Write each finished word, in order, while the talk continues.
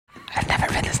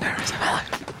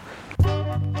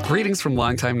Greetings from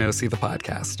Long Time No See, the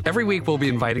podcast. Every week, we'll be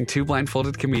inviting two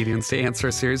blindfolded comedians to answer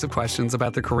a series of questions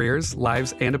about their careers,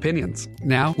 lives, and opinions.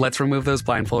 Now, let's remove those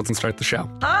blindfolds and start the show.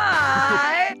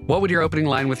 Hi! What would your opening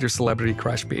line with your celebrity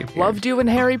crush be? Loved you in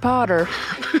Harry Potter.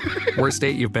 Worst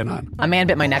date you've been on? A man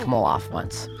bit my neck mole off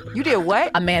once. You did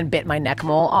what? A man bit my neck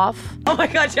mole off. Oh my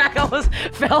God, Jack almost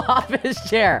fell off his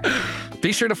chair.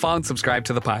 Be sure to follow and subscribe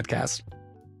to the podcast.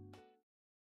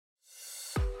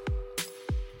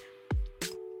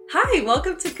 Hi,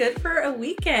 welcome to Good for a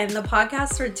Weekend, the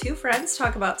podcast where two friends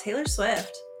talk about Taylor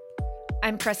Swift.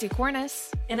 I'm Cressy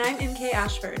Cornice. And I'm MK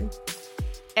Ashburn.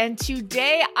 And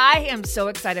today I am so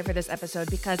excited for this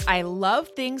episode because I love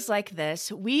things like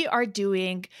this. We are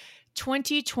doing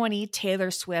 2020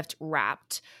 Taylor Swift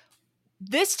Wrapped.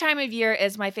 This time of year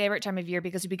is my favorite time of year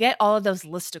because we get all of those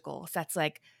listicles. That's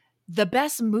like the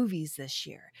best movies this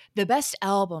year, the best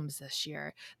albums this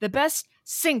year, the best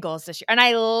singles this year. And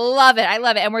I love it. I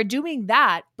love it. And we're doing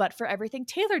that, but for everything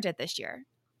Taylor did this year.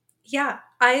 Yeah,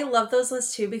 I love those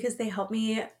lists too because they help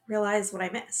me realize what I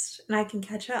missed and I can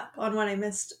catch up on what I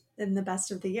missed in the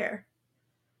best of the year.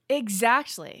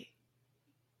 Exactly.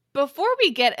 Before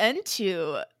we get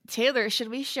into Taylor, should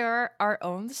we share our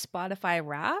own Spotify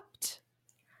Wrapped?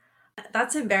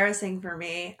 That's embarrassing for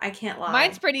me. I can't lie.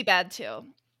 Mine's pretty bad too.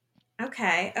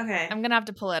 Okay. I'm going to have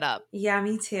to pull it up. Yeah,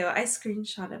 me too. I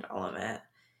screenshotted all of it.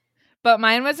 But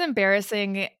mine was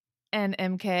embarrassing and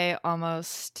MK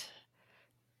almost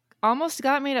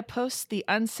got me to post the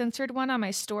uncensored one on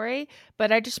my story,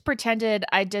 but I just pretended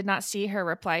I did not see her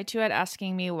reply to it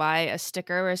asking me why a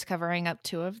sticker was covering up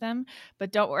two of them.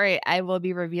 But don't worry, I will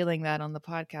be revealing that on the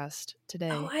podcast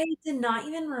today. Oh, I did not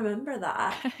even remember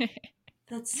that.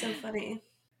 That's so funny.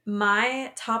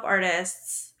 My top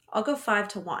artists, I'll go 5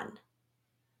 to 1.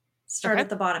 Start Okay. at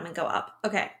the bottom and go up.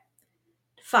 Okay.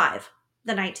 5,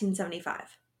 the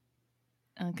 1975.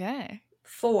 Okay.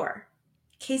 4,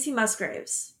 Casey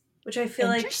Musgraves, which I feel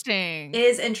like Interesting.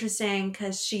 is interesting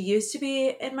because she used to be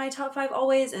in my top 5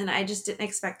 always, and I just didn't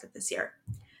expect it this year.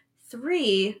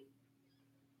 3,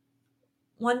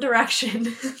 One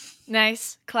Direction.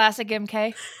 Nice. Classic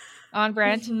MK. On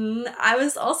brand. Mhm. I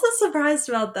was also surprised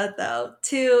about that though.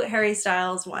 2, Harry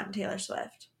Styles. 1, Taylor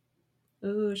Swift.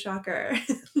 Ooh, shocker.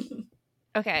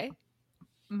 Okay.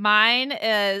 Mine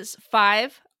is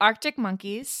 5, Arctic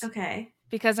Monkeys. Okay.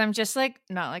 Because I'm just like,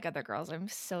 not like other girls. I'm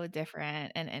so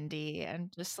different and indie. And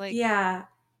just like, Yeah.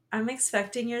 I'm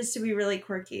expecting yours to be really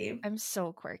quirky. I'm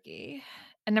so quirky.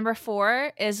 And number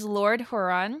 4 is Lord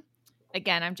Huron.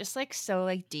 Again, I'm just like so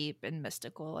like deep and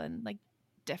mystical and like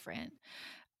different.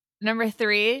 Number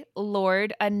 3,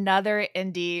 Lorde, another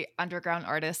indie underground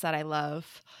artist that I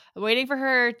love. I'm waiting for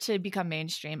her to become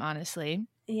mainstream, honestly.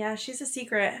 Yeah, she's a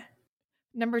secret.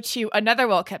 Number 2, another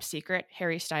well-kept secret,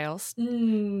 Harry Styles.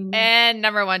 Mm. And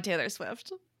number 1, Taylor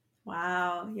Swift.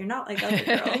 Wow, you're not like other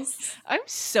girls. I'm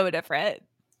so different.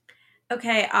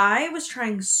 Okay, I was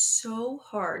trying so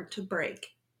hard to break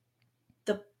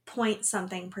the point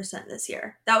something percent this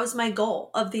year. That was my goal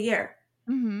of the year.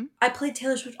 Mm-hmm. I played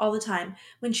Taylor Swift all the time.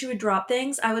 When she would drop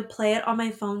things, I would play it on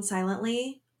my phone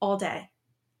silently all day.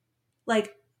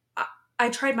 Like, I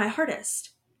tried my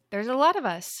hardest. There's a lot of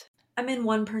us. I'm in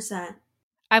 1%.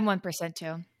 I'm 1%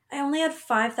 too. I only had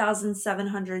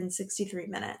 5,763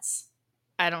 minutes.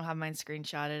 I don't have mine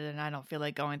screenshotted and I don't feel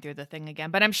like going through the thing again.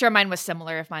 But I'm sure mine was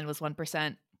similar if mine was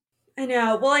 1%. I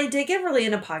know. Well, I did get really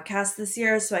into podcasts this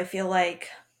year, so I feel like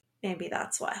maybe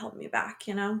that's what held me back,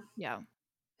 you know? Yeah.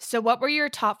 So what were your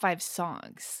top 5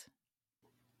 songs?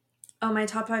 Oh, my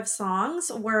top 5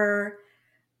 songs were...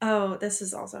 Oh, this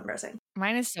is also embarrassing.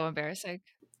 Mine is so embarrassing.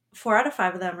 4 out of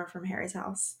 5 of them are from Harry's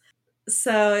house.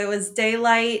 So it was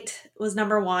Daylight was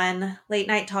number 1, Late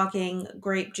Night Talking,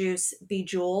 Grape Juice,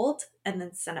 Bejeweled, and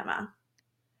then Cinema.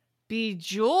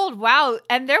 Bejeweled. Wow.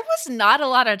 And there was not a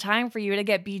lot of time for you to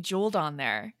get Bejeweled on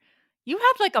there. You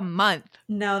had like a month.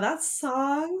 No, that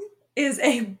song is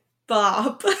a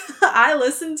bop. I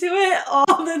listen to it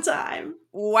all the time.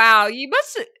 Wow. You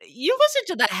listened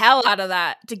to the hell out of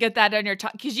that to get that in your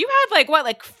top, because you had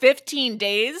like 15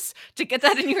 days to get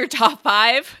that in your top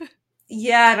 5.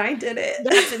 Yeah, and I did it.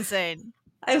 That's insane.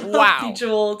 I love Wow.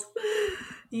 Bejeweled.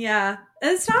 Yeah.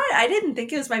 And it's not, I didn't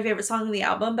think it was my favorite song on the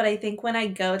album, but I think when I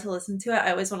go to listen to it,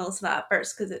 I always want to listen to that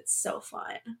first because it's so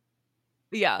fun.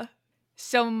 Yeah.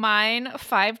 So mine,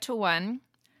 5 to 1.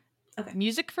 Okay.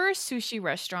 Music for a Sushi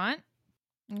Restaurant.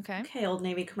 Okay. Okay, Old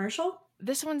Navy commercial.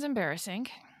 This one's embarrassing.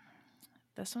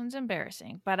 This one's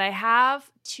embarrassing, but I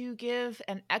have to give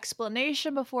an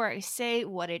explanation before I say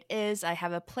what it is. I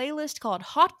have a playlist called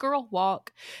Hot Girl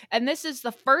Walk, and this is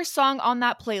the first song on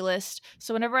that playlist.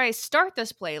 So whenever I start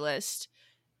this playlist,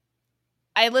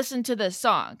 I listen to this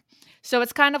song. So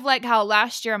it's kind of like how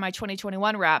last year on my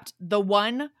 2021 Wrapped, The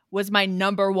One was my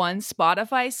number one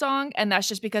Spotify song, and that's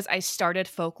just because I started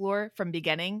Folklore from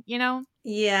beginning, you know?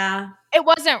 Yeah. It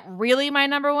wasn't really my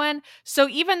number one. So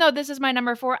even though this is my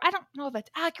number 4, I don't know if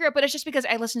that's accurate, but it's just because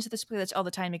I listen to this playlist all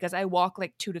the time because I walk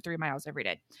like 2 to 3 miles every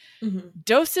day. Mm-hmm.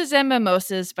 Doses and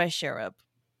Mimosas by Cherub.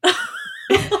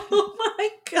 Oh my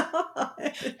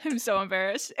God. I'm so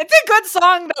embarrassed. It's a good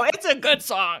song, though. It's a good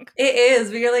song. It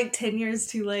is, but you're like 10 years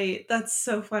too late. That's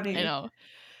so funny. I know.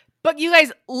 But you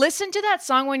guys, listen to that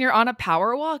song when you're on a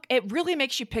power walk. It really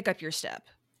makes you pick up your step.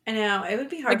 I know. It would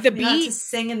be hard Like for the me not to beat-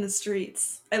 sing in the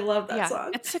streets. I love that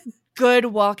song. It's a good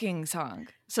walking song.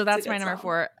 So that's my good number song.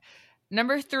 4.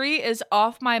 Number 3 is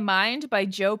Off My Mind by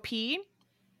Joe P.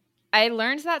 I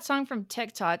learned that song from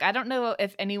TikTok. I don't know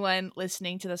if anyone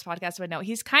listening to this podcast would know.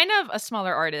 He's kind of a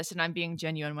smaller artist, and I'm being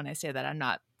genuine when I say that. I'm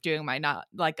not doing my not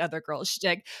like other girls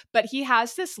shtick. But he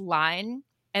has this line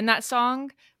in that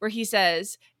song where he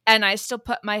says, "And I still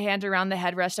put my hand around the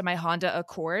headrest of my Honda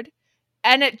Accord."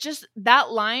 And it just,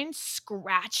 that line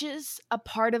scratches a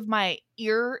part of my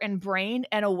ear and brain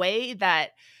in a way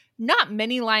that not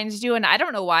many lines do. And I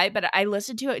don't know why, but I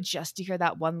listened to it just to hear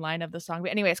that one line of the song.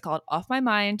 But anyway, it's called Off My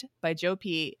Mind by Joe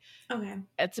P. Okay.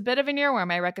 It's a bit of an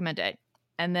earworm. I recommend it.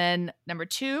 And then number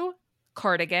 2,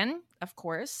 Cardigan, of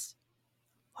course.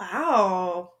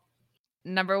 Wow.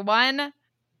 Number 1,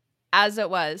 As It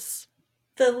Was.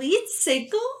 The lead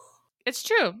single? It's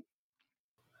true.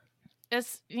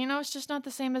 It's, it's just not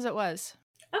the same as it was.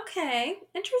 Okay.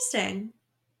 Interesting.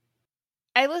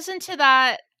 I listened to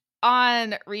that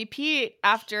on repeat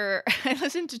after I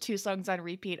listened to 2 songs on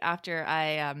repeat after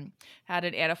I had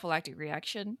an anaphylactic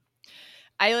reaction.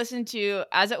 I listened to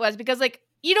As It Was because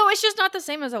it's just not the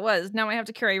same as it was. Now I have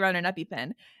to carry around an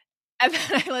EpiPen. And then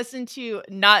I listened to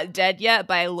Not Dead Yet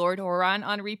by Lord Horon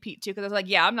on repeat too because I was like,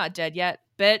 yeah, I'm not dead yet,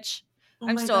 bitch. Oh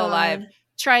I'm my still alive. God.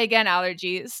 Try again,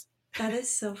 allergies. That is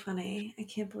so funny. I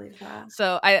can't believe that.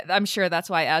 So I'm sure that's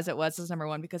why As It Was is number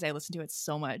 1 because I listened to it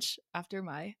so much after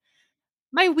my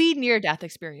weed near-death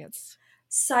experience.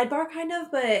 Sidebar kind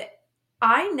of, but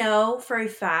I know for a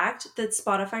fact that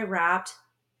Spotify Wrapped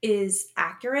is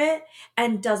accurate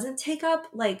and doesn't take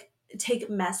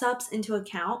mess ups into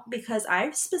account because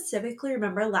I specifically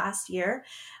remember last year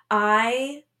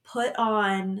I put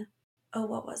on,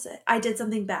 what was it? I Did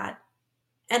Something Bad.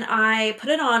 And I put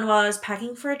it on while I was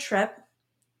packing for a trip.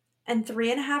 And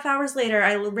 3.5 hours later,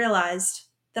 I realized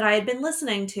that I had been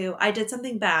listening to I Did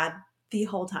Something Bad the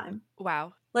whole time.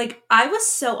 Wow. I was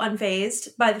so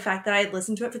unfazed by the fact that I had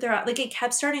listened to it for throughout. It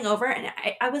kept starting over and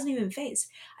I wasn't even fazed.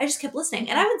 I just kept listening.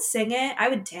 And I would sing it. I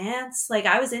would dance.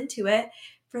 I was into it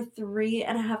for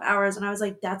 3.5 hours. And I was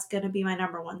like, that's going to be my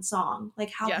number 1 song.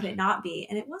 How could it not be?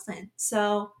 And it wasn't.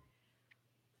 So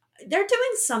they're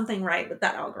doing something right with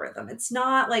that algorithm. It's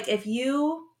not if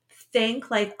you think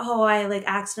I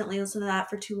accidentally listened to that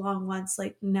for too long once.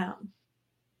 No.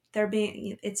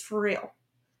 It's for real.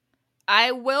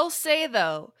 I will say,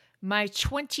 though, my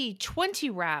 2020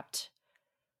 Wrapped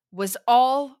was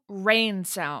all rain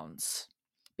sounds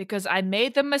because I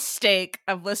made the mistake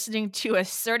of listening to a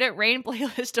certain rain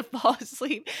playlist to fall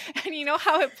asleep. And you know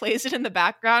how it plays it in the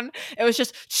background? It was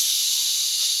just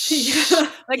shh,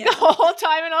 the whole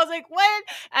time. And I was like, what?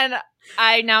 And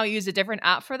I now use a different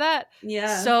app for that.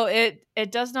 Yeah. So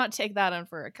it does not take that on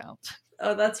for account.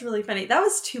 Oh, that's really funny. That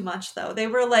was too much, though. They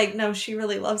were like, no, she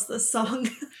really loves this song.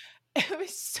 It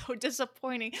was so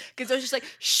disappointing because I was just like,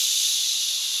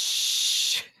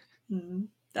 shh.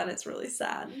 That is really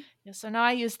sad. Yeah, so now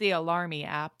I use the Alarmy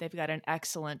app. They've got an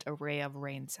excellent array of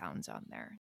rain sounds on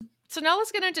there. So now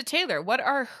let's get into Taylor. What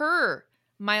are her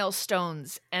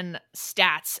milestones and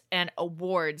stats and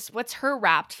awards? What's her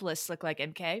Wrapped list look like,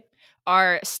 MK?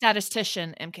 Our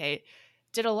statistician, MK,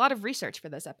 did a lot of research for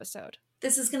this episode.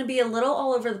 This is going to be a little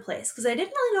all over the place because I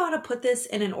didn't really know how to put this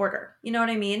in an order. You know what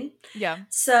I mean? Yeah.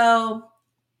 So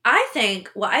I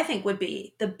think what I think would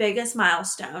be the biggest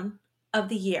milestone of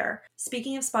the year.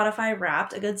 Speaking of Spotify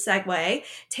Wrapped, a good segue,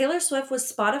 Taylor Swift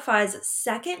was Spotify's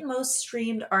 2nd most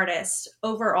streamed artist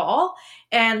overall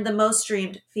and the most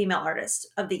streamed female artist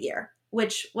of the year,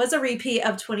 which was a repeat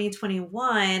of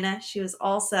 2021. She was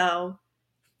also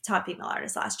top female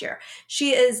artist last year.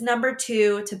 She is number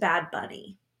 2 to Bad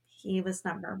Bunny. He was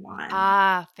number 1.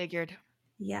 Ah, figured.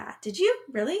 Yeah. Did you?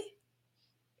 Really?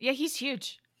 Yeah, he's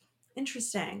huge.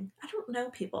 Interesting. I don't know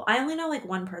people. I only know like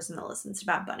one person that listens to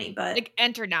Bad Bunny, but Like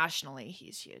internationally,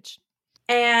 he's huge.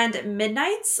 and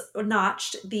Midnight's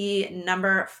notched the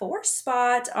number 4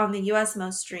 spot on the US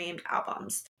most streamed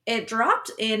albums. It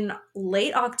dropped in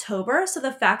late October, so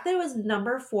the fact that it was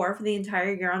number 4 for the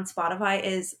entire year on Spotify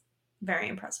is very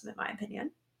impressive in my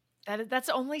opinion. That's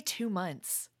only 2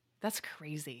 months. That's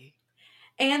crazy.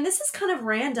 And this is kind of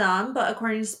random, but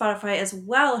according to Spotify as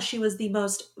well, she was the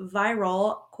most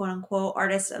viral, quote unquote,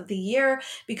 artist of the year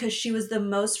because she was the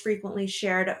most frequently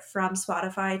shared from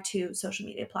Spotify to social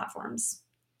media platforms.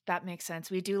 That makes sense.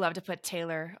 We do love to put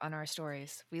Taylor on our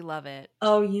stories. We love it.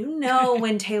 Oh, you know,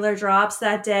 when Taylor drops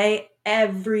that day,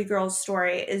 every girl's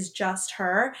story is just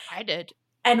her. I did.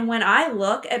 And when I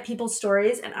look at people's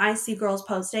stories and I see girls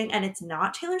posting and it's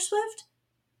not Taylor Swift,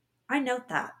 I note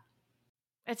that.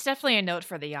 It's definitely a note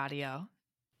for the audio.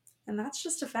 And that's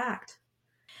just a fact.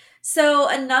 So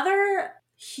another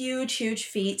huge, huge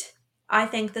feat, I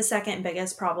think the second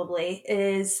biggest probably,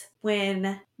 is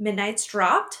when Midnight's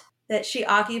dropped, that she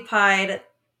occupied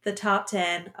the top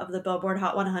 10 of the Billboard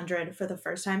Hot 100 for the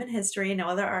first time in history. No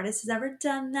other artist has ever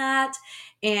done that.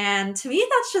 And to me,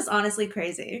 that's just honestly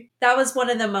crazy. That was one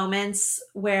of the moments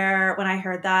where when I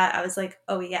heard that, I was like,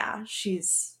 oh yeah,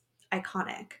 she's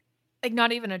iconic. Like,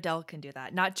 not even Adele can do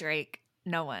that. Not Drake.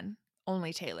 No one.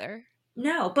 Only Taylor.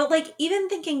 No, but like even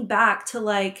thinking back to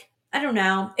like, I don't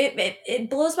know,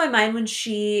 it blows my mind when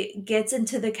she gets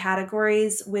into the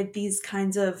categories with these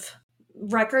kinds of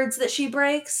records that she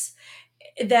breaks,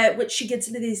 that when she gets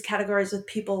into these categories with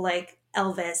people like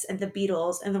Elvis and the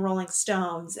Beatles and the Rolling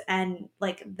Stones, and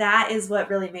like that is what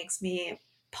really makes me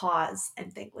pause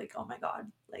and think like, oh my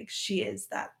God, like she is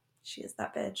that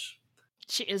bitch.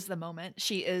 She is the moment.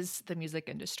 She is the music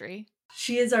industry.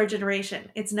 She is our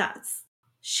generation. It's nuts.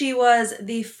 She was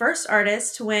the first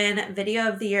artist to win Video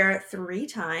of the Year 3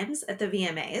 times at the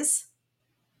VMAs.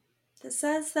 It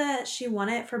says that she won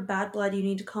it for Bad Blood, You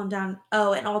Need to Calm Down.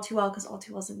 Oh, and All Too Well, because All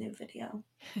Too Well's a new video.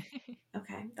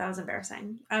 Okay, that was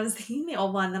embarrassing. I was thinking the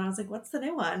old one, then I was like, what's the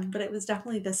new one? But it was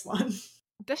definitely this one.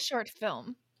 This short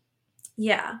film.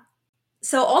 Yeah.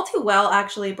 So All Too Well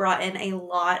actually brought in a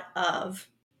lot of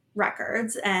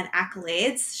records and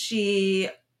accolades. She,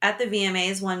 at the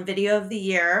VMAs, won Video of the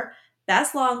Year,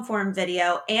 Best Long Form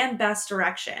Video, and Best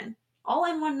Direction, all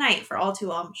in one night for All Too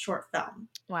Well short film.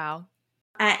 Wow.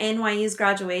 At NYU's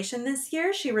graduation this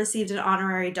year, she received an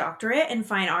honorary doctorate in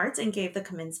fine arts and gave the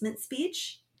commencement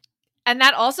speech. And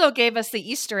that also gave us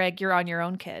the Easter egg, You're on Your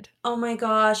Own, Kid. Oh my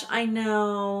gosh, I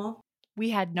know. We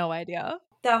had no idea.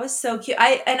 That was so cute.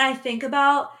 I think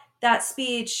about that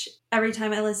speech every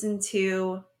time I listen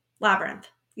to Labyrinth,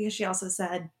 because she also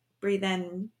said, breathe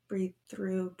in, breathe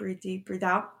through, breathe deep, breathe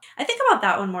out. I think about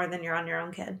that one more than You're on Your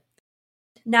Own, Kid.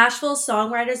 Nashville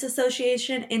Songwriters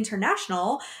Association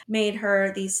International made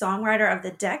her the Songwriter of the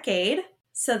Decade.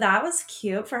 So that was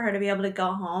cute for her to be able to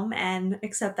go home and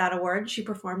accept that award. She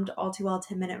performed All Too Well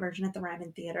 10-minute version at the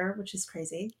Ryman Theater, which is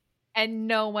crazy. And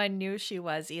no one knew she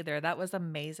was either. That was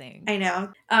amazing. I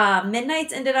know.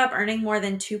 Midnight's ended up earning more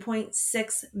than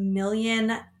 2.6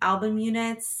 million album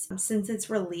units since its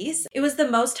release. It was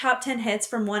the most top 10 hits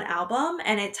from one album,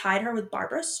 and it tied her with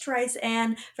Barbra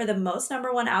Streisand for the most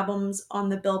 #1 albums on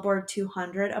the Billboard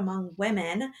 200 among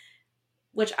women,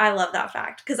 which I love that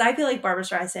fact because I feel like Barbra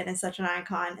Streisand is such an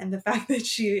icon, and the fact that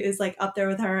she is like up there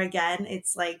with her again,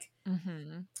 it's like,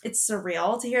 it's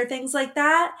surreal to hear things like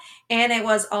that. And it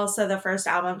was also the first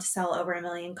album to sell over 1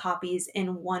 million copies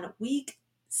in 1 week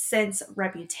since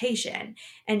Reputation.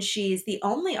 And she's the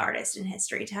only artist in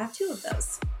history to have 2 of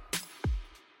those.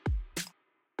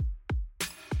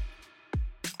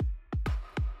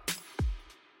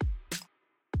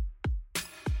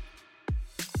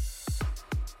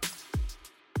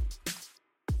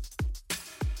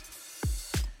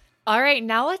 All right,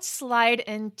 now let's slide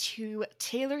into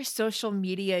Taylor's social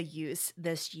media use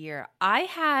this year. I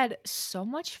had so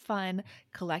much fun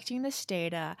collecting this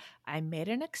data. I made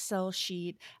an Excel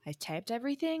sheet. I typed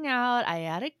everything out. I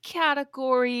added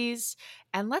categories.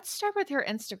 And let's start with her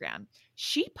Instagram.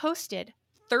 She posted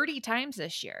 30 times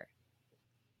this year.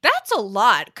 That's a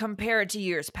lot compared to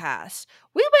years past.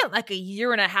 We went like a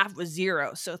year and a half with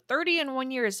 0, so 30 in 1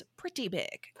 year is pretty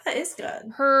big. That is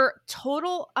good. Her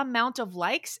total amount of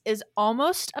likes is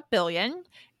almost 1 billion.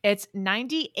 It's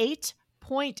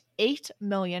 98.8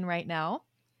 million right now.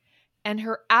 And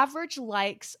her average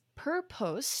likes per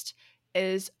post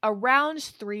is around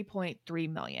 3.3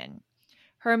 million.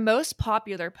 Her most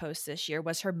popular post this year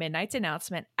was her Midnight's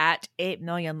announcement at 8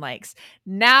 million likes.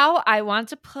 Now I want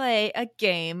to play a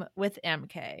game with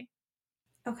MK.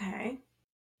 Okay.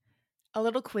 A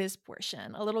little quiz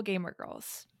portion, a little Gamer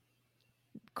Girls.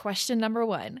 Question number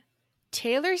 1.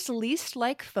 Taylor's least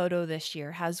liked photo this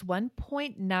year has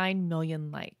 1.9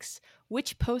 million likes.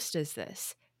 Which post is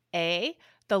this? A,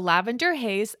 the Lavender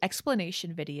Haze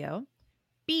explanation video.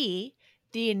 B,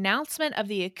 the announcement of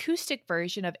the acoustic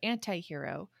version of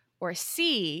Antihero. Or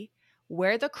C,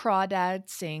 Where the Crawdads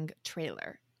Sing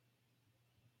trailer.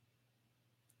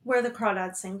 Where the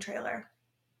Crawdads Sing trailer.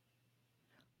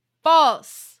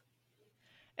 False.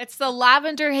 It's the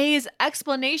Lavender Haze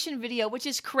explanation video, which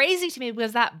is crazy to me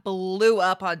because that blew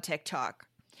up on TikTok.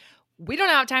 We don't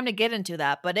have time to get into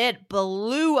that, but it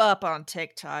blew up on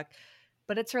TikTok.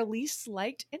 But it's her least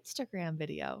liked Instagram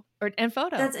video and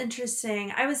photo. That's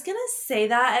interesting. I was going to say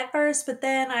that at first, but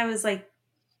then I was like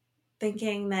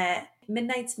thinking that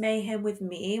Midnight's Mayhem with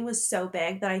Me was so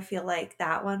big that I feel like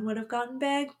that one would have gotten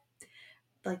big.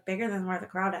 Like bigger than Where the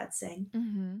Crawdads Sing.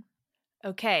 Mm-hmm.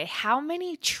 Okay, how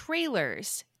many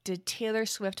trailers did Taylor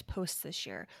Swift post this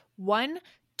year? 1,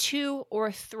 2,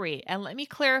 or 3? And let me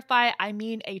clarify, I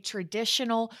mean a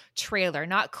traditional trailer,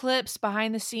 not clips,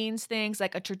 behind the scenes things,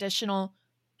 like a traditional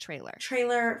trailer.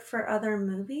 Trailer for other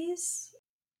movies?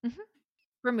 Mm-hmm.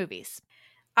 For movies.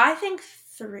 I think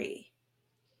 3.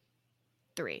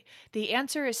 3. The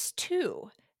answer is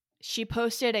 2. She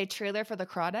posted a trailer for The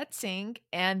Crawdads Sing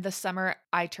and The Summer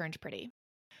I Turned Pretty.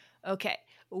 Okay.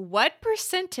 What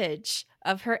percentage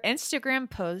of her Instagram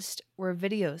posts were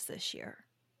videos this year?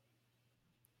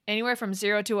 Anywhere from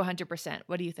 0 to 100%.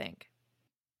 What do you think?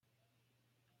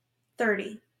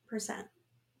 30%.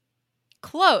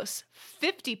 Close.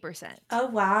 50%. Oh,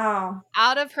 wow.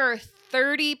 Out of her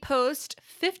 30 posts,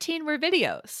 15 were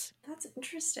videos. That's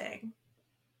interesting.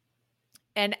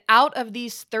 And out of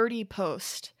these 30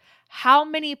 posts, how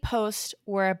many posts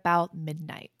were about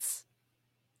Midnights?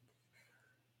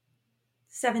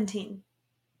 17.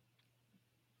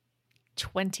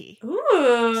 20.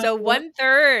 Ooh. So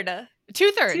 1/3.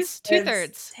 2/3.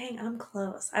 2/3. Dang, I'm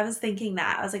close. I was thinking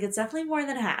that. I was like, it's definitely more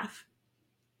than half.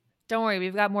 Don't worry,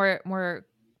 we've got more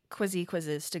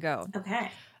quizzes to go. Okay.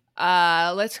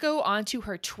 Let's go on to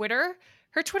her Twitter.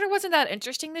 Her Twitter wasn't that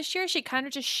interesting this year. She kind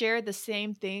of just shared the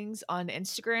same things on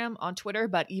Instagram, on Twitter,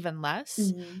 but even less.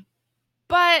 Mm-hmm.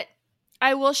 But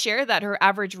I will share that her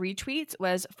average retweets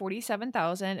was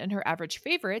 47,000 and her average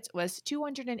favorites was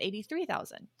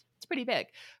 283,000. It's pretty big.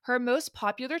 Her most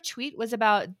popular tweet was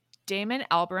about Damon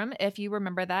Albarn. If you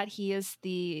remember that, he is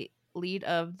the lead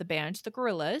of the band, The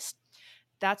Gorillaz.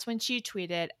 That's when she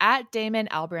tweeted, at Damon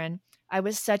Albarn, I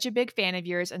was such a big fan of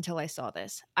yours until I saw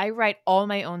this. I write all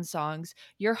my own songs.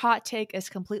 Your hot take is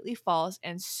completely false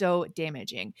and so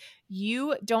damaging.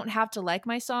 You don't have to like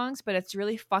my songs, but it's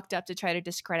really fucked up to try to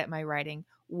discredit my writing.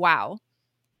 Wow.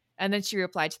 And then she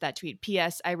replied to that tweet,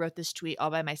 P.S. I wrote this tweet all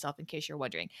by myself in case you're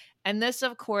wondering. And this,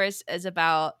 of course, is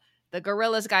about the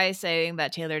Gorillaz guy saying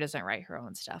that Taylor doesn't write her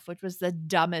own stuff, which was the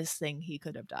dumbest thing he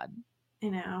could have done. I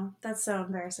know. That's so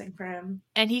embarrassing for him.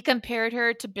 And he compared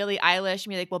her to Billie Eilish.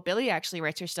 And be like, well, Billie actually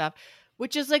writes her stuff,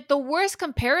 which is like the worst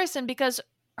comparison because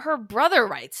her brother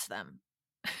writes them.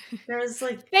 There's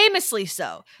like famously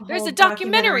so. There's whole a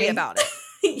documentary about it.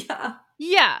 Yeah.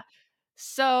 Yeah.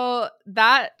 So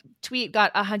that tweet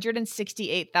got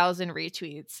 168,000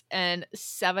 retweets and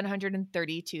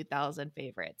 732,000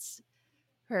 favorites.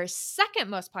 Her second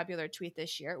most popular tweet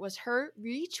this year was her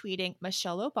retweeting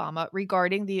Michelle Obama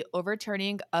regarding the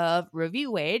overturning of Roe v.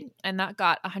 Wade, and that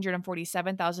got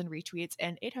 147,000 retweets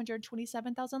and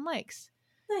 827,000 likes.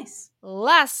 Nice.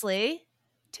 Lastly,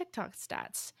 TikTok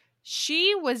stats.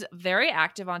 She was very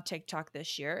active on TikTok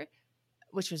this year,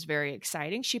 which was very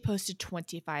exciting. She posted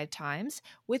 25 times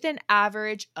with an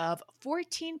average of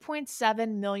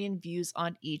 14.7 million views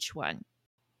on each one.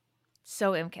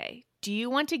 So, MK, do you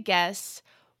want to guess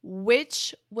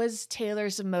which was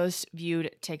Taylor's most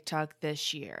viewed TikTok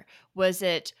this year? Was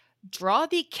it Draw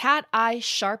the Cat Eye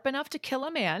Sharp Enough to Kill a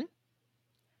Man,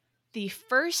 the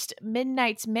first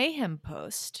Midnight's Mayhem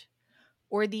post,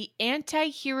 or the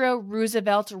Antihero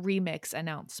Roosevelt remix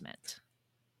announcement?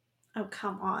 Oh,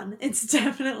 come on. It's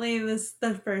definitely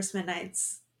the first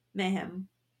Midnight's Mayhem.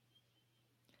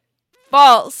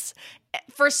 False.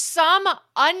 For some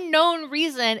unknown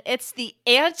reason, it's the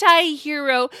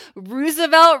Antihero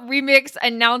Roosevelt remix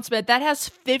announcement that has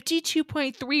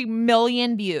 52.3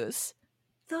 million views.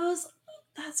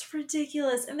 That's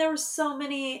ridiculous. And there were so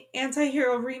many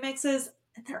Antihero remixes,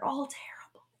 and they're all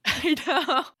terrible. I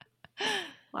know.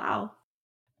 Wow.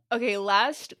 Okay,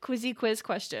 last quizzy quiz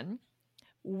question.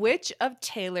 Which of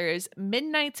Taylor's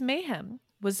Midnight's Mayhem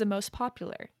was the most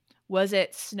popular? Was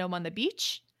it Snow on the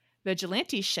Beach,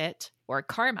 Vigilante Shit, or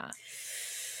Karma?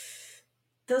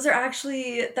 That's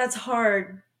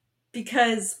hard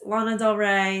because Lana Del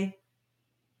Rey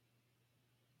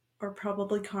or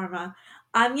probably Karma.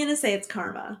 I'm going to say it's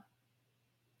Karma.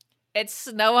 It's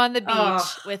Snow on the Beach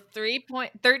Oh. with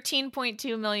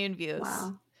 13.2 million views.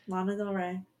 Wow. Lana Del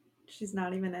Rey. She's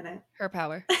not even in it. Her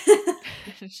power.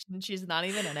 She's not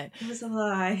even in it. It was a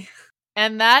lie.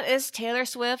 And that is Taylor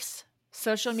Swift's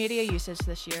social media usage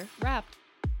this year wrapped.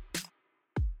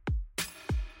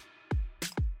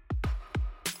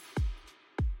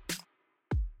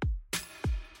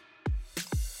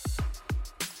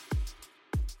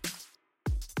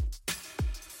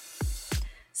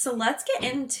 So let's get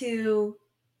into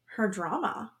her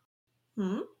drama.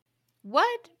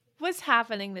 What was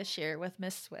happening this year with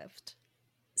Miss Swift?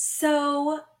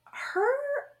 So her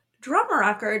drama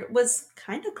record was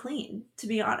kind of clean, to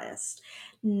be honest.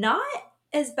 Not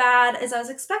as bad as I was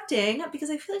expecting,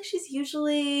 because I feel like she's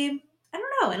usually, I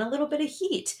don't know, in a little bit of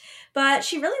heat. But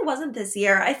she really wasn't this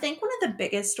year. I think one of the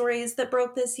biggest stories that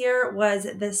broke this year was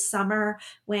this summer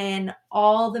when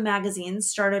all the magazines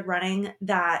started running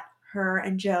that her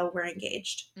and Joe were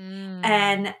engaged.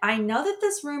 And I know that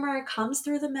this rumor comes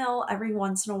through the mill every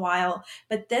once in a while,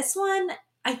 but this one,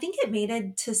 I think it made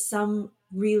it to some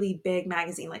really big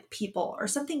magazine like People or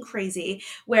something crazy,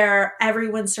 where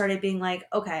everyone started being like,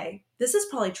 okay, this is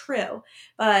probably true,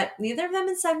 but neither of them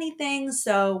has said anything,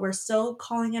 so we're still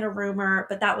calling it a rumor.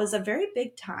 But that was a very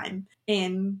big time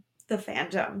in the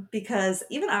fandom, because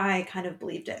even I kind of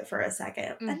believed it for a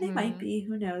second. And they might be,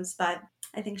 who knows, but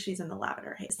I think she's in the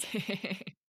lavender haze.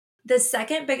 The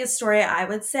second biggest story I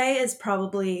would say is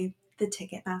probably the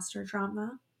Ticketmaster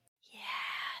drama. Yeah,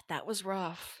 that was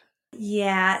rough.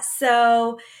 Yeah,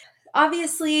 so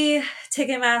obviously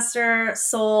Ticketmaster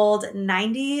sold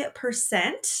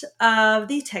 90% of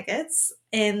the tickets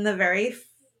in the very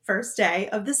first day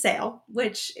of the sale,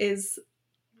 which is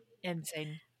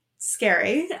insane.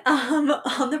 Scary. On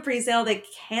the pre-sale, they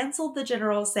canceled the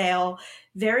general sale.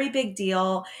 Very big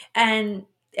deal. And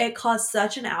it caused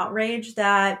such an outrage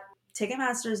that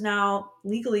Ticketmaster is now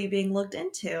legally being looked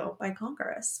into by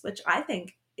Congress, which I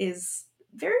think is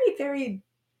very, very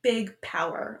big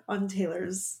power on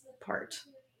Taylor's part.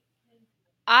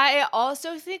 I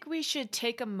also think we should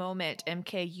take a moment,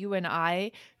 MK, you and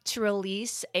I, to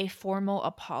release a formal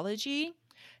apology,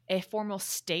 a formal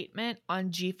statement on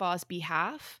GFA's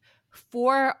behalf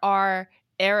for our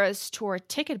Eras Tour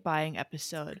ticket buying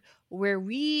episode, where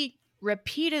we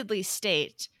repeatedly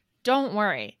state, don't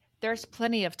worry, there's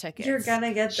plenty of tickets. You're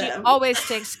gonna get them. She always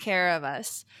takes care of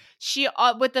us. She,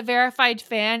 with the verified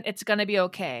fan, it's gonna be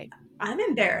okay. I'm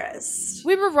embarrassed.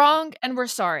 We were wrong and we're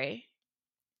sorry.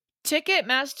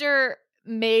 Ticketmaster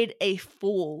made a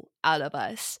fool out of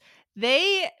us.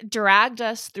 They dragged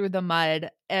us through the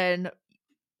mud, and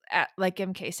like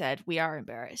MK said, we are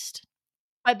embarrassed.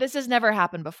 But this has never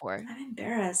happened before. I'm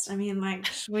embarrassed. I mean, like,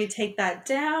 should we take that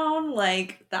down?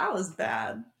 Like, that was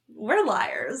bad. We're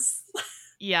liars.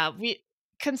 Yeah, we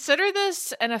consider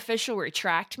this an official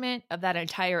retractment of that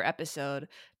entire episode,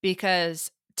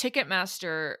 because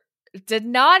Ticketmaster did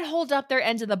not hold up their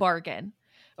end of the bargain.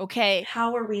 Okay.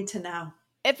 How are we to know?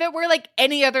 If it were like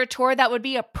any other tour, that would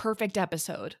be a perfect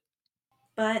episode.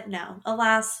 But no,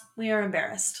 alas, we are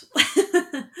embarrassed.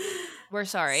 We're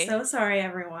sorry. So sorry,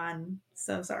 everyone.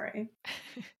 So sorry.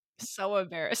 So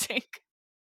embarrassing.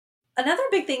 Another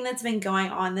big thing that's been going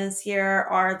on this year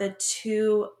are the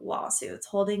two lawsuits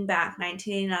holding back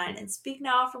 1989 and Speak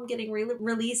Now from getting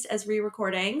released as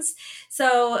re-recordings.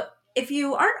 So if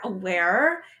you aren't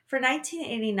aware, for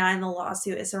 1989, the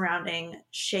lawsuit is surrounding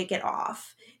Shake It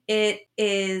Off. It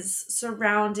is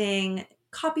surrounding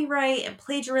copyright and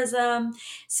plagiarism.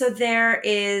 So there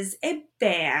is a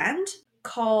band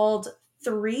called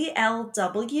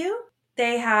 3LW.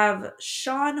 They have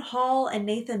Sean Hall and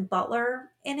Nathan Butler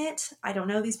in it. I don't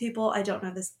know these people. I don't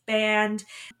know this band.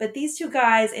 But these two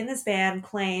guys in this band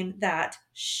claim that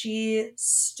she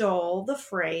stole the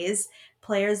phrase,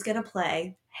 players gonna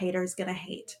play, haters gonna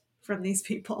hate, from these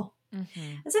people.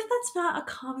 As if that's not a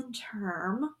common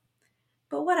term.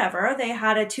 But whatever. They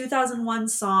had a 2001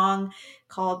 song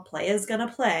called Players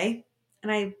Gonna Play.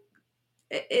 And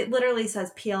it literally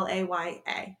says Playa.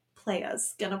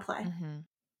 Players Gonna Play.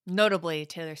 Notably,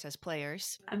 Taylor says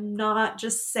players. I'm not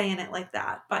just saying it like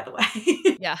that, by the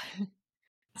way. Yeah.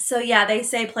 So yeah, they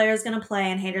say players gonna play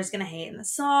and haters gonna hate in the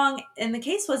song. And the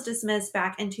case was dismissed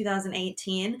back in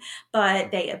 2018,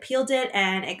 but they appealed it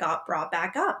and it got brought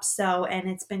back up. So, and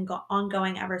it's been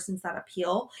ongoing ever since that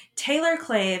appeal. Taylor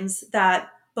claims that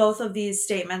both of these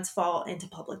statements fall into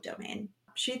public domain.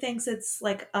 She thinks it's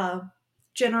like a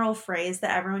general phrase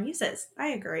that everyone uses. I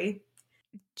agree.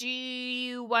 Do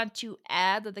you want to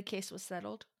add that the case was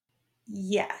settled?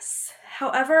 Yes.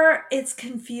 However, it's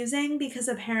confusing because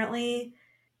apparently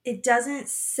It doesn't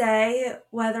say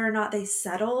whether or not they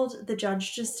settled. The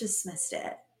judge just dismissed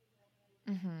it.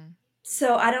 Mm-hmm.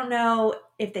 So I don't know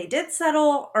if they did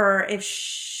settle or if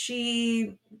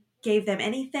she gave them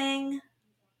anything.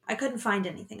 I couldn't find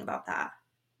anything about that.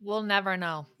 We'll never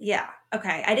know. Yeah.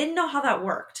 Okay. I didn't know how that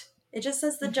worked. It just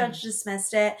says the judge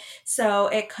dismissed it. So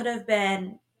it could have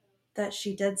been that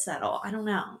she did settle. I don't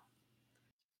know.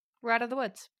 We're out of the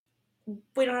woods.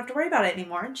 We don't have to worry about it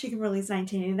anymore. And she can release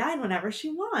 1989 whenever she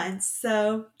wants.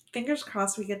 So fingers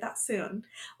crossed we get that soon.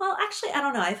 Well, actually, I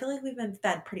don't know. I feel like we've been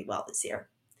fed pretty well this year.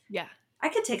 Yeah. I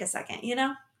could take a second,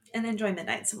 and enjoy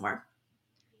Midnight some more.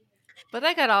 But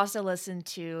I could also listen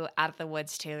to Out of the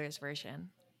Woods Taylor's version.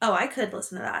 Oh, I could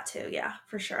listen to that too. Yeah,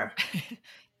 for sure.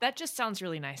 That just sounds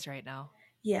really nice right now.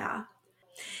 Yeah.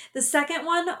 The second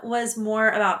one was more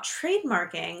about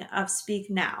trademarking of Speak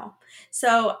Now.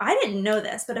 So I didn't know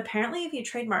this, but apparently if you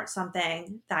trademark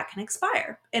something, that can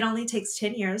expire. It only takes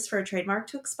 10 years for a trademark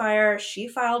to expire. She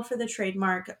filed for the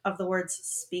trademark of the words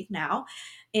Speak Now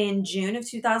in June of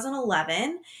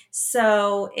 2011.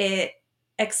 So it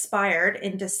expired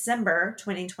in December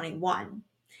 2021.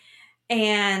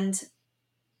 And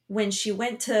when she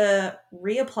went to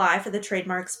reapply for the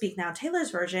trademark Speak Now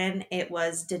Taylor's version, it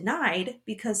was denied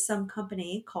because some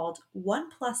company called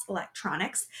OnePlus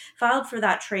Electronics filed for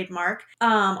that trademark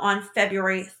on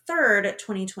February 3rd,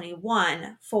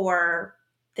 2021 for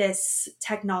this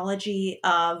technology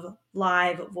of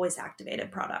live voice activated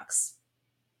products.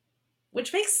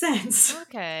 Which makes sense.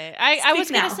 Okay. I was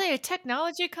going to say a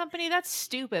technology company. That's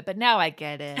stupid, but now I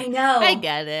get it. I know. I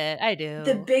get it. I do.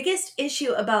 The biggest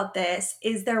issue about this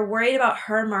is they're worried about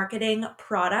her marketing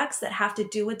products that have to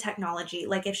do with technology.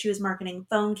 Like if she was marketing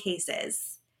phone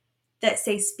cases that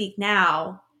say Speak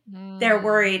Now, they're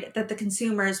worried that the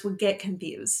consumers would get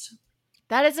confused.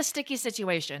 That is a sticky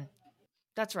situation.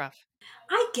 That's rough.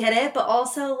 I get it, but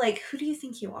also, like, who do you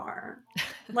think you are?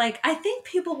 Like, I think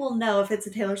people will know if it's a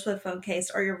Taylor Swift phone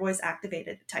case or your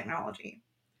voice-activated technology.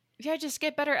 Yeah, just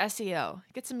get better SEO.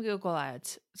 Get some Google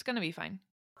ads. It's going to be fine.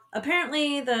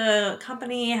 Apparently, the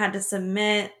company had to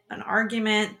submit an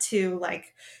argument to,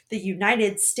 like, the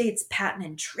United States Patent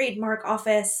and Trademark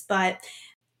Office, but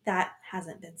that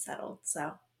hasn't been settled,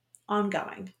 so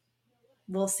ongoing.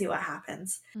 We'll see what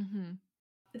happens. Mm-hmm.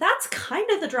 That's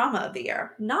kind of the drama of the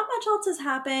year. Not much else has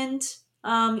happened.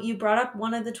 You brought up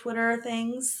one of the Twitter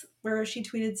things where she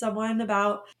tweeted someone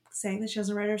about saying that she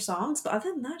doesn't write her songs, but other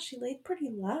than that, she laid pretty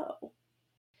low.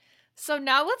 So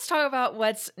now let's talk about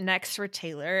what's next for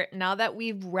Taylor. Now that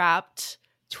we've wrapped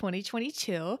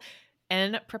 2022,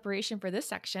 in preparation for this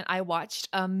section, I watched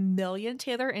a million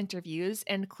Taylor interviews,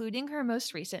 including her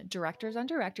most recent Directors on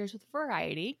Directors with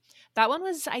Variety. That one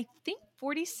was, I think,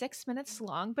 46 minutes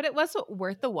long, but it was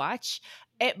worth the watch.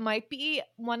 It might be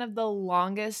one of the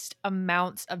longest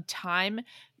amounts of time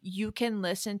you can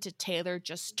listen to Taylor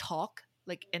just talk,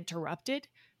 like interrupted,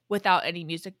 without any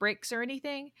music breaks or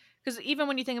anything. Because even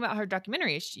when you think about her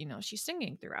documentaries, she's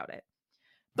singing throughout it.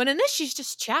 But in this, she's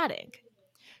just chatting.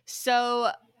 So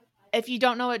if you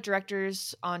don't know what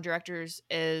Directors on Directors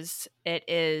is, it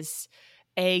is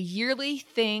a yearly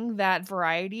thing that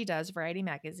Variety does, Variety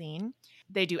Magazine.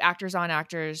 They do Actors on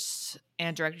Actors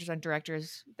and Directors on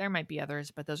Directors. There might be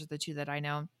others, but those are the two that I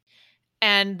know.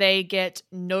 And they get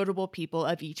notable people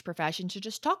of each profession to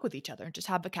just talk with each other, just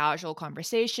have a casual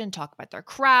conversation, talk about their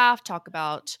craft, talk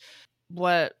about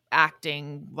what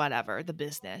acting, whatever, the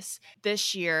business.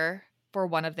 This year, for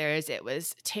one of theirs, it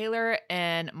was Taylor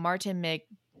and Martin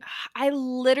I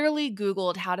literally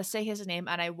Googled how to say his name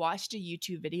and I watched a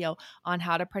YouTube video on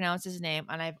how to pronounce his name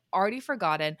and I've already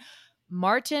forgotten.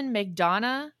 Martin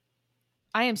McDonagh.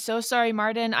 I am so sorry,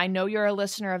 Martin. I know you're a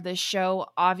listener of this show.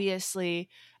 Obviously,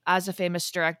 as a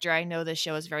famous director, I know this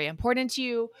show is very important to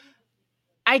you.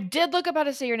 I did look up how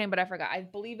to say your name, but I forgot. I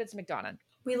believe it's McDonagh.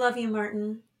 We love you,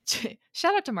 Martin.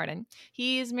 Shout out to Martin.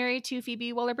 He's married to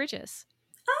Phoebe Waller-Bridges.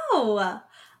 Oh!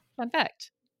 Fun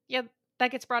fact. Yeah,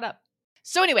 that gets brought up.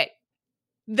 So anyway,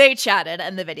 they chatted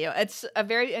in the video. It's a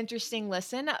very interesting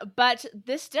listen, but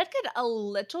this did get a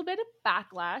little bit of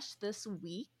backlash this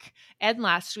week and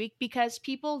last week because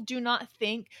people do not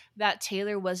think that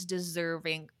Taylor was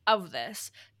deserving of this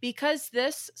because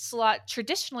this slot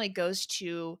traditionally goes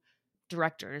to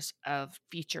directors of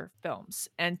feature films.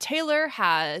 And Taylor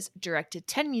has directed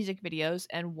 10 music videos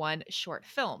and 1 short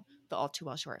film, the All Too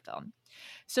Well short film.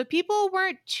 So people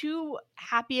weren't too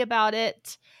happy about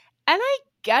it. And I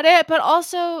get it, but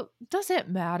also doesn't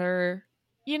matter.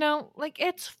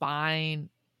 It's fine.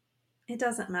 It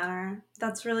doesn't matter.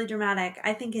 That's really dramatic.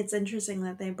 I think it's interesting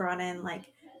that they brought in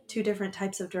 2 different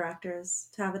types of directors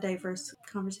to have a diverse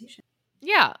conversation.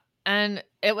 Yeah. And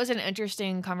it was an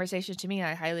interesting conversation to me.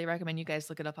 I highly recommend you guys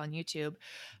look it up on YouTube.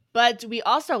 But we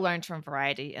also learned from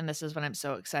Variety, and this is what I'm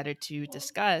so excited to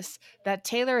discuss, that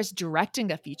Taylor is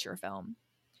directing a feature film.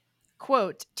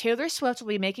 Quote, Taylor Swift will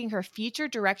be making her feature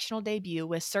directional debut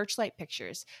with Searchlight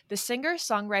Pictures. The singer,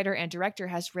 songwriter, and director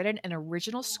has written an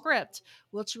original script,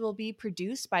 which will be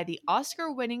produced by the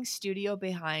Oscar-winning studio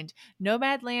behind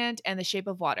Nomadland and The Shape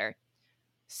of Water.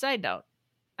 Side note,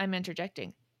 I'm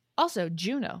interjecting. Also,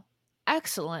 Juno.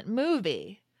 Excellent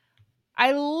movie.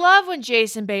 I love when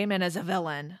Jason Bateman is a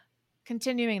villain.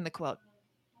 Continuing the quote.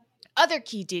 Other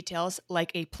key details,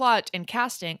 like a plot and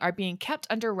casting, are being kept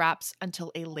under wraps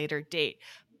until a later date.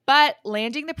 But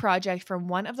landing the project from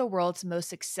one of the world's most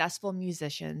successful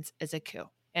musicians is a coup.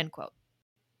 End quote.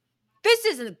 This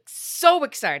is so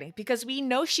exciting because we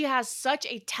know she has such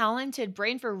a talented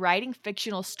brain for writing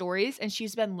fictional stories, and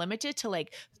she's been limited to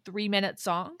like 3-minute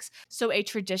songs. So a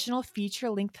traditional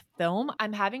feature-length film,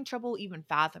 I'm having trouble even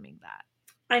fathoming that.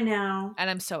 I know. And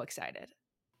I'm so excited.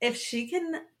 If she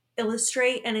can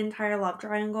illustrate an entire love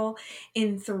triangle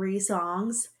in 3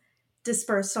 songs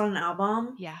dispersed on an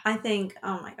album, Yeah. I think,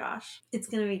 oh my gosh, it's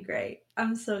going to be great.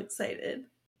 I'm so excited.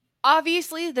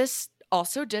 Obviously, this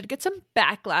also did get some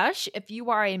backlash. If you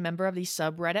are a member of the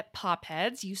subreddit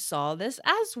Popheads, you saw this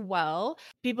as well.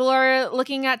 People are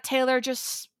looking at Taylor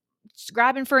just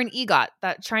grabbing for an EGOT,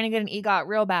 trying to get an EGOT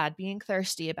real bad, being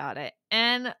thirsty about it.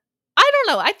 And I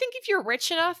don't know. I think if you're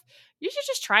rich enough, you should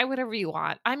just try whatever you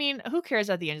want. I mean, who cares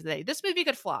at the end of the day? This movie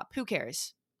could flop. Who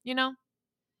cares? You know?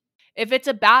 If it's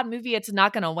a bad movie, it's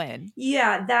not going to win.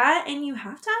 Yeah, that, and you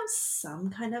have to have some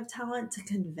kind of talent to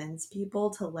convince people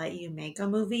to let you make a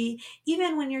movie,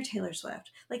 even when you're Taylor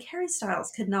Swift. Like, Harry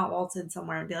Styles could not waltz in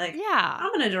somewhere and be like, Yeah.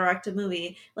 I'm going to direct a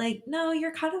movie. Like, no,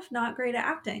 you're kind of not great at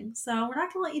acting, so we're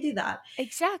not going to let you do that.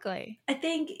 Exactly. I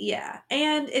think, yeah.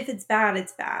 And if it's bad,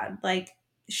 it's bad. Like,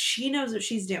 she knows what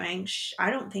she's doing. I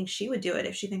don't think she would do it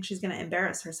if she thinks she's going to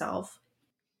embarrass herself.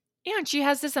 Yeah, and she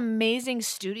has this amazing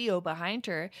studio behind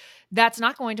her that's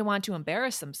not going to want to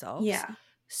embarrass themselves. Yeah.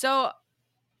 So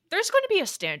there's going to be a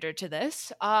standard to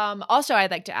this. Also,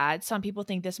 I'd like to add, some people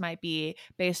think this might be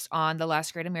based on The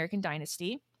Last Great American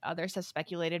Dynasty. Others have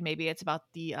speculated maybe it's about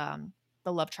the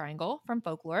love triangle from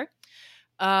Folklore.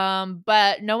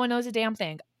 But no one knows a damn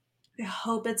thing. I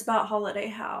hope it's about Holiday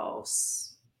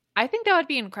House. I think that would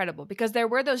be incredible because there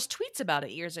were those tweets about it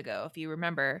years ago, if you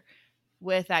remember,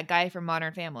 with that guy from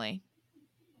Modern Family.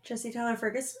 Jesse Tyler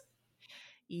Ferguson?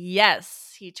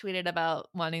 Yes, he tweeted about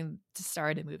wanting to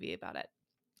star in a movie about it.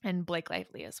 And Blake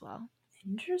Lively as well.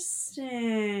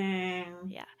 Interesting.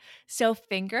 Yeah. So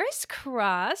fingers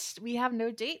crossed. We have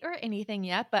no date or anything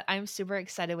yet, but I'm super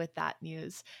excited with that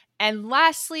news. And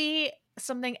lastly,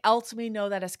 something else we know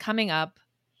that is coming up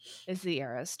is the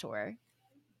Eras Tour.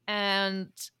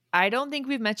 And I don't think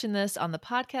we've mentioned this on the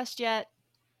podcast yet.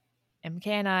 MK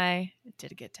and I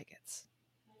did get tickets.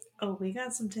 Oh, we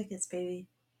got some tickets, baby.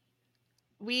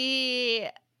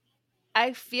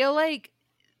 I feel like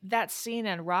that scene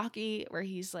in Rocky where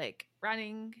he's like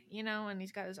running, you know, and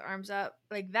he's got his arms up,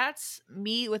 like that's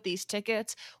me with these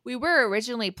tickets. We were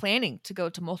originally planning to go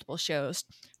to multiple shows,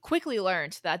 quickly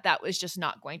learned that that was just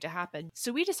not going to happen.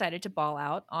 So we decided to ball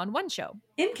out on one show.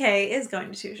 MK is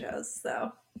going to 2 shows,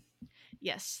 though.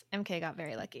 Yes, MK got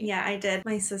very lucky. Yeah, I did.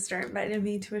 My sister invited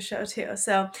me to a show too.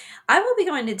 So I will be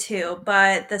going to 2,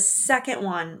 but the second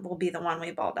one will be the one we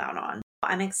ball down on.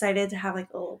 I'm excited to have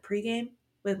like a little pregame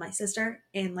with my sister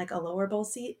in like a lower bowl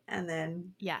seat and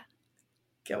then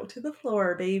go to the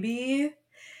floor, baby.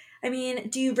 I mean,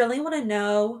 do you really want to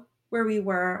know where we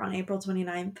were on April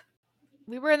 29th?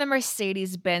 We were in the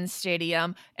Mercedes-Benz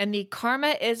Stadium and the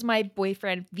Karma Is My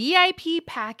Boyfriend VIP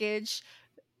package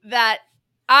that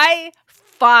I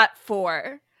fought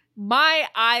for. My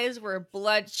eyes were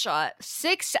bloodshot.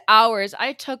 6 hours.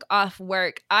 I took off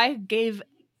work. I gave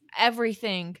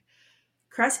everything.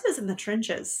 Cressy was in the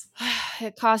trenches.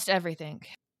 It cost everything.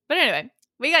 But anyway,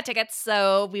 we got tickets,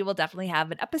 so we will definitely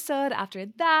have an episode after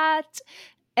that.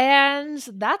 And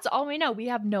that's all we know. We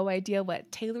have no idea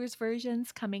what Taylor's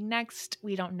version's coming next.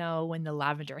 We don't know when the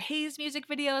Lavender Haze music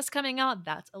video is coming out.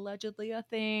 That's allegedly a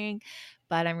thing.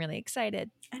 But I'm really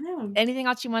excited. I know. Anything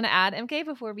else you want to add, MK,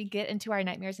 before we get into our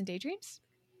nightmares and daydreams?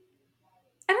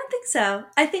 I don't think so.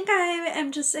 I think I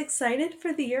am just excited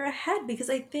for the year ahead because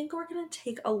I think we're going to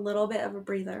take a little bit of a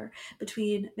breather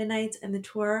between Midnights and the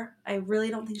tour. I really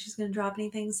don't think she's going to drop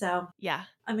anything. So yeah,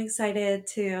 I'm excited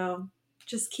to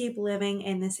just keep living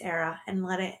in this era and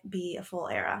let it be a full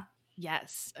era.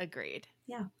 Yes, agreed.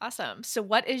 Yeah. Awesome. So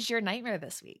what is your nightmare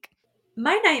this week?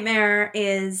 My nightmare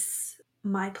is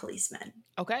My Policeman.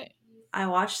 Okay. I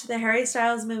watched the Harry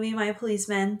Styles movie, My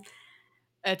Policeman.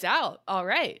 It's out. All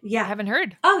right. Yeah. I haven't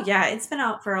heard. Oh yeah, it's been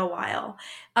out for a while.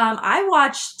 I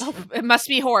watched. Oh, it must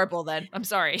be horrible then. I'm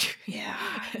sorry. Yeah.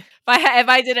 If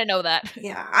I didn't know that.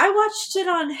 Yeah, I watched it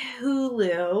on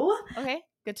Hulu. Okay,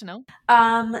 good to know.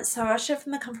 So I watched it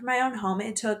from the comfort of my own home.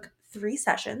 It took 3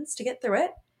 sessions to get through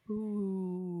it.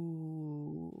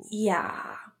 Ooh.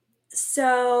 Yeah.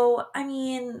 So, I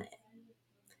mean,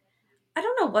 I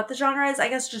don't know what the genre is. I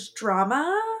guess just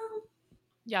drama,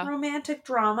 Yeah. romantic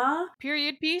drama,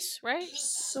 Period piece, right?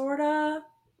 sorta.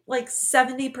 Like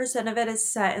 70% of it is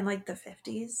set in like the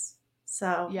 50s.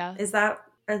 So, Yeah.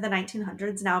 are the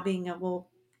 1900s now being able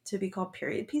to be called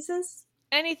period pieces?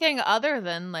 Anything other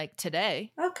than like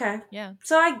today. Okay. Yeah.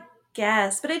 So I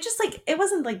guess, but it just like it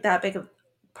wasn't like that big of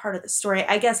part of the story,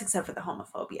 I guess, except for the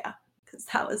homophobia, because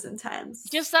that was intense.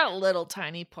 Just that little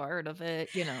tiny part of it,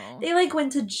 They like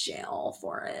went to jail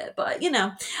for it, but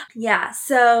yeah.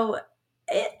 So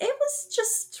it was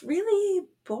just really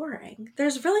boring.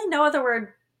 There's really no other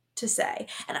word to say,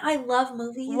 and I love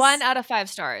movies. 1 out of 5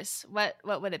 stars. What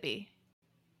would it be?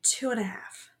 2.5.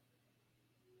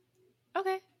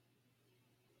 Okay.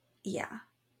 Yeah.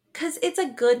 Because it's a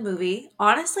good movie.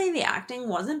 Honestly, the acting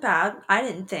wasn't bad. I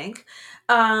didn't think.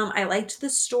 I liked the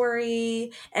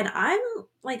story. And I'm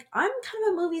kind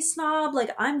of a movie snob.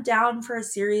 Like, I'm down for a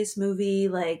serious movie.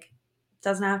 Like,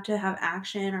 doesn't have to have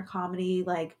action or comedy.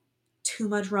 Like, too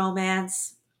much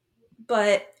romance.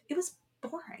 But it was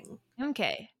boring.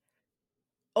 Okay.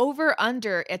 Over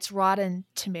under its Rotten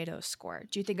Tomatoes score.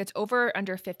 Do you think it's over or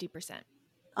under 50%?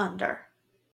 Under.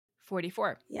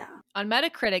 44. Yeah. On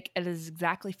Metacritic, it is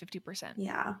exactly 50%.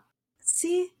 Yeah.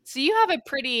 See? So you have a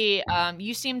pretty,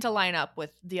 you seem to line up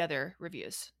with the other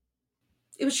reviews.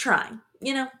 It was trying.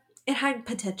 It had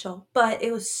potential, but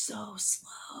it was so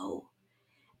slow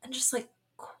and just like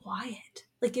quiet.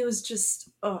 Like it was just,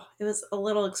 it was a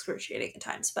little excruciating at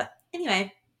times. But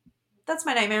anyway, that's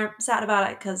my nightmare. I'm sad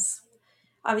about it because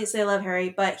obviously I love Harry,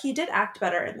 but he did act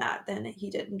better in that than he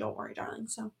did in Don't Worry, Darling.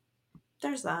 So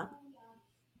there's that.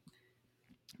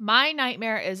 My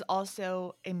nightmare is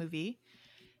also a movie.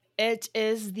 It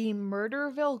is the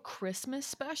Murderville Christmas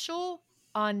special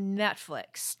on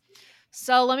Netflix.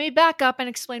 So let me back up and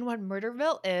explain what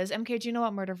Murderville is. MK, do you know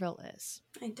what Murderville is?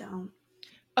 I don't.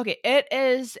 Okay, it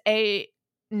is a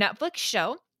Netflix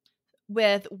show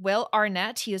with Will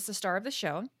Arnett. He is the star of the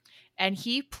show, and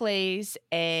he plays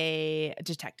a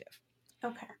detective.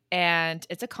 Okay. And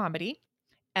it's a comedy.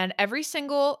 And every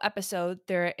single episode,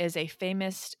 there is a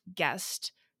famous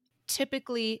guest,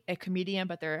 typically a comedian,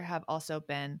 but there have also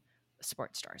been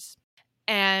sports stars.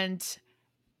 And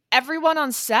everyone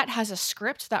on set has a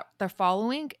script that they're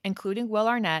following, including Will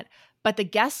Arnett, but the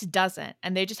guest doesn't.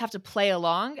 And they just have to play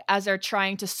along as they're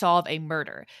trying to solve a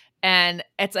murder. And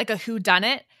it's like a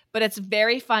whodunit, but it's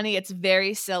very funny. It's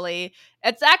very silly.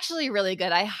 It's actually really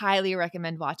good. I highly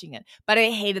recommend watching it. But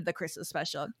I hated the Christmas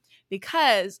special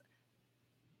because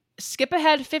skip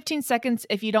ahead 15 seconds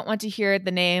if you don't want to hear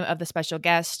the name of the special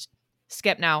guest.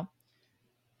 Skip now.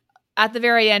 At the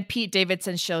very end, Pete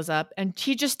Davidson shows up and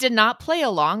he just did not play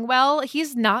along well.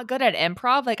 He's not good at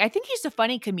improv. Like, I think he's a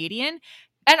funny comedian.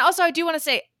 And also, I do want to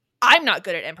say, I'm not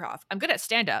good at improv. I'm good at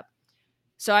stand-up.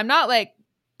 So I'm not like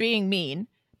being mean,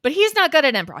 but he's not good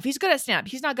at improv. He's good at stand-up.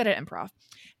 He's not good at improv.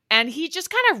 And he just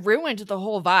kind of ruined the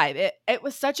whole vibe. It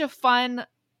was such a fun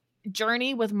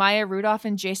journey with Maya Rudolph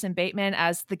and Jason Bateman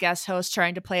as the guest host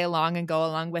trying to play along and go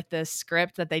along with this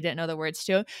script that they didn't know the words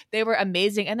to. They were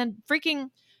amazing. And then freaking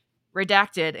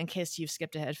Redacted, in case you've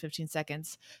skipped ahead 15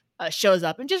 seconds, shows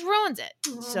up and just ruins it.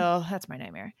 Mm-hmm. So that's my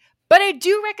nightmare. But I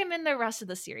do recommend the rest of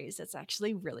the series. It's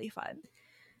actually really fun.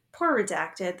 Poor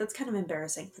Redacted. That's kind of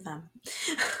embarrassing for them.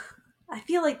 I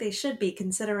feel like they should be,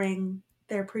 considering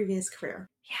their previous career.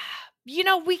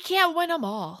 Yeah. We can't win them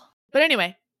all. But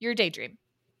anyway, your daydream.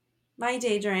 My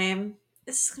daydream.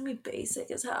 This is going to be basic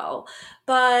as hell.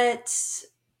 But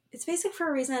it's basic for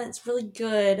a reason. It's really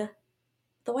good.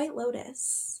 The White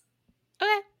Lotus.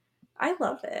 Okay. I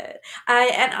love it.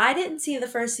 I didn't see the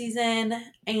first season,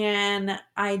 and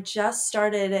I just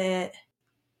started it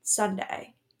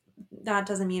Sunday. That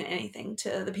doesn't mean anything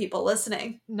to the people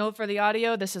listening. Note for the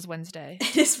audio, this is Wednesday.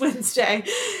 It is Wednesday.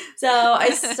 So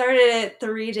I started it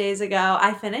 3 days ago.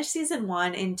 I finished season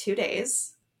 1 in 2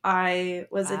 days. I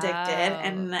was addicted,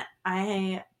 and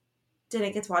I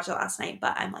didn't get to watch it last night,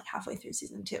 but I'm like halfway through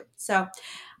season 2. So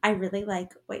I really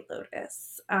like White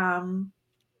Lotus.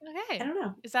 Okay. I don't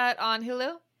know. Is that on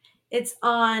Hulu? It's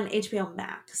on HBO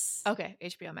Max. Okay,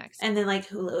 HBO Max. And then like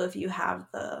Hulu if you have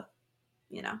the,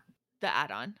 the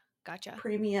add-on. Gotcha.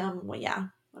 Premium. Well, yeah,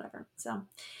 whatever. So,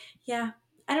 yeah.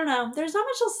 I don't know. There's not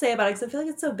much else to say about it because I feel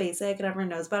like it's so basic and everyone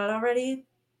knows about it already.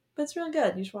 but it's really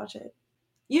good. You should watch it.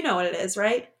 You know what it is,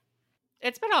 right?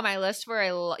 It's been on my list for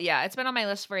it's been on my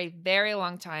list for a very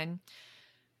long time.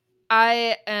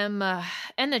 I am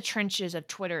in the trenches of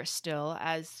Twitter still,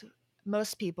 as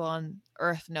most people on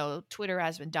Earth know. Twitter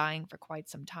has been dying for quite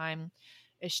some time.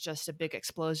 It's just a big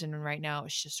explosion right now.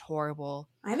 It's just horrible.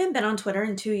 I haven't been on Twitter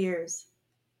in 2 years.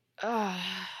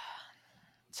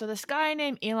 So this guy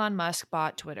named Elon Musk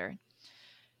bought Twitter,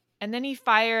 and then he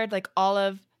fired like all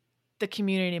of the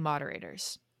community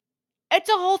moderators. It's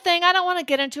a whole thing. I don't want to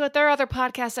get into it. There are other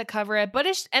podcasts that cover it, but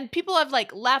and people have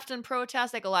like left in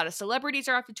protest. Like a lot of celebrities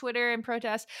are off of Twitter in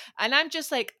protest, and I'm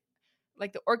just like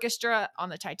the orchestra on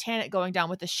the Titanic going down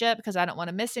with the ship because I don't want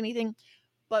to miss anything.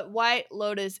 But White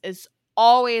Lotus is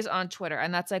always on Twitter,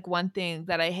 and that's like one thing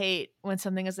that I hate, when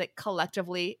something is like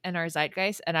collectively in our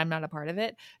zeitgeist and I'm not a part of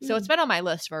it. So it's been on my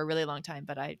list for a really long time,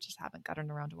 but I just haven't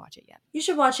gotten around to watch it yet. You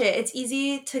should watch it. It's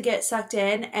easy to get sucked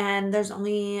in, and there's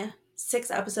only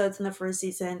 6 episodes in the first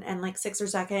season and like 6 or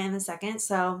 7 in the second,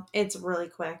 so it's really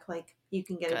quick. Like you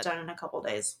can get it done in a couple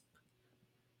days.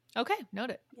 Okay,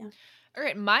 noted. Yeah. All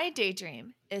right, my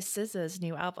daydream is SZA's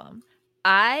new album.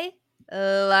 I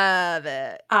love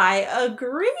it. I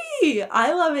agree.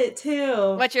 I love it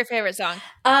too. What's your favorite song?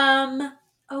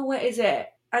 What is it?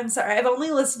 I'm sorry. I've only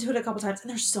listened to it a couple times, and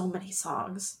there's so many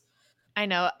songs. I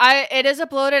know. It is a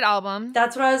bloated album.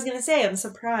 That's what I was gonna say. I'm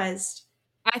surprised.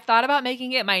 I thought about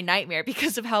making it my nightmare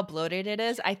because of how bloated it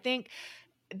is. I think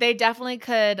they definitely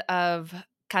could have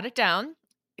cut it down,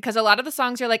 because a lot of the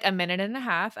songs are like a minute and a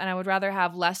half, and I would rather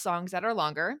have less songs that are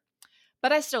longer,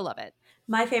 but I still love it.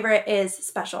 My favorite is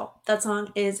Special. That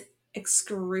song is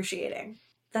excruciating.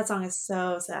 That song is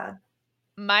so sad.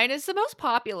 Mine is the most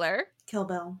popular. Kill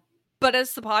Bill. But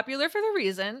it's popular for the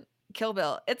reason. Kill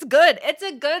Bill. It's good. It's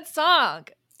a good song.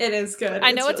 It is good.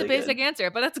 I know it's really a basic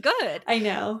answer, but it's good. I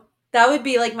know. That would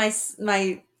be like my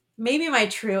maybe my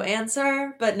true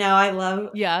answer, but no, I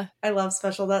love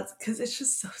Special. That's because it's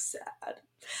just so sad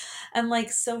and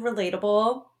like so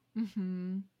relatable.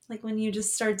 Mm-hmm. Like when you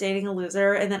just start dating a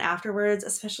loser, and then afterwards,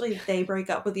 especially if they break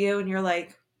up with you, and you're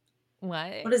like,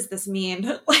 what does this mean?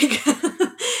 Like,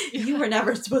 you were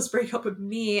never supposed to break up with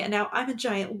me, and now I'm a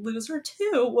giant loser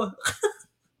too.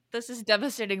 This is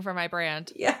devastating for my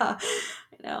brand. Yeah, I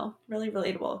know. Really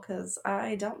relatable, because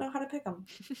I don't know how to pick them.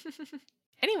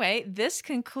 Anyway, this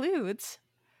concludes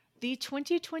the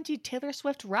 2020 Taylor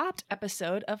Swift Wrapped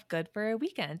episode of Good for a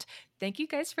Weekend. Thank you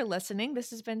guys for listening.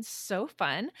 This has been so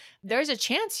fun. There's a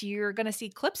chance you're going to see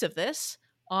clips of this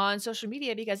on social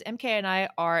media, because MK and I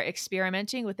are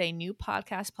experimenting with a new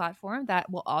podcast platform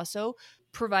that will also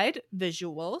provide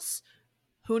visuals.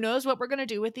 Who knows what we're going to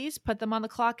do with these? Put them on the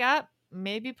Clock app,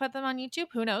 maybe put them on YouTube.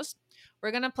 Who knows?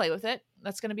 We're going to play with it.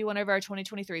 That's going to be one of our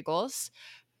 2023 goals.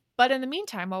 But in the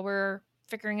meantime, while we're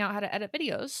figuring out how to edit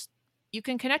videos, you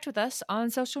can connect with us on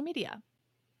social media.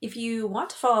 If you want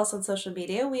to follow us on social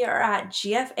media, we are at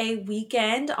GFA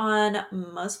Weekend on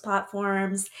most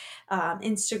platforms.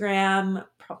 Instagram,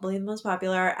 probably the most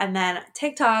popular. And then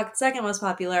TikTok, second most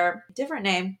popular, different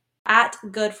name, at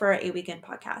Good for a Weekend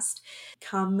Podcast.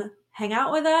 Come hang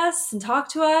out with us and talk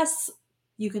to us.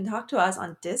 You can talk to us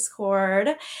on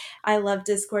Discord. I love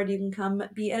Discord. You can come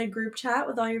be in a group chat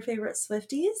with all your favorite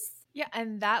Swifties. Yeah,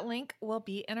 and that link will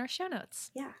be in our show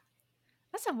notes. Yeah.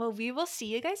 Awesome. Well, we will see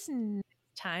you guys next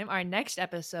time. Our next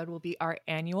episode will be our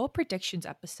annual predictions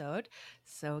episode.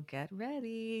 So get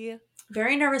ready.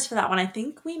 Very nervous for that one. I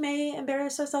think we may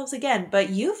embarrass ourselves again, but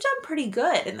you've done pretty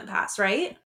good in the past,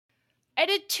 right? I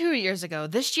did 2 years ago.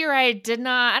 This year I did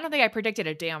not. I don't think I predicted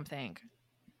a damn thing.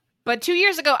 But 2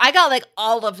 years ago, I got like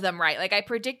all of them right. Like I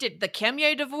predicted the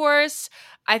Kanye divorce.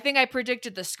 I think I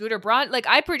predicted the Scooter Braun. Like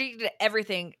I predicted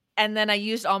everything. And then I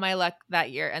used all my luck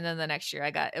that year. And then the next year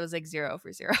it was like 0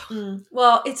 for 0.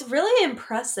 Well, it's really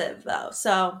impressive though.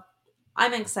 So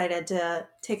I'm excited to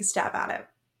take a stab at it.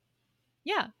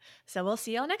 Yeah. So we'll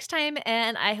see y'all next time.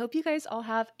 And I hope you guys all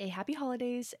have a happy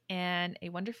holidays and a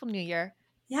wonderful new year.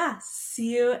 Yeah.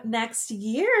 See you next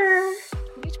year.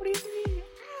 2023.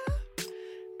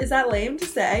 Is that lame to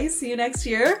say? See you next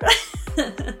year?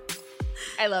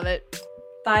 I love it.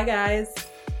 Bye, guys.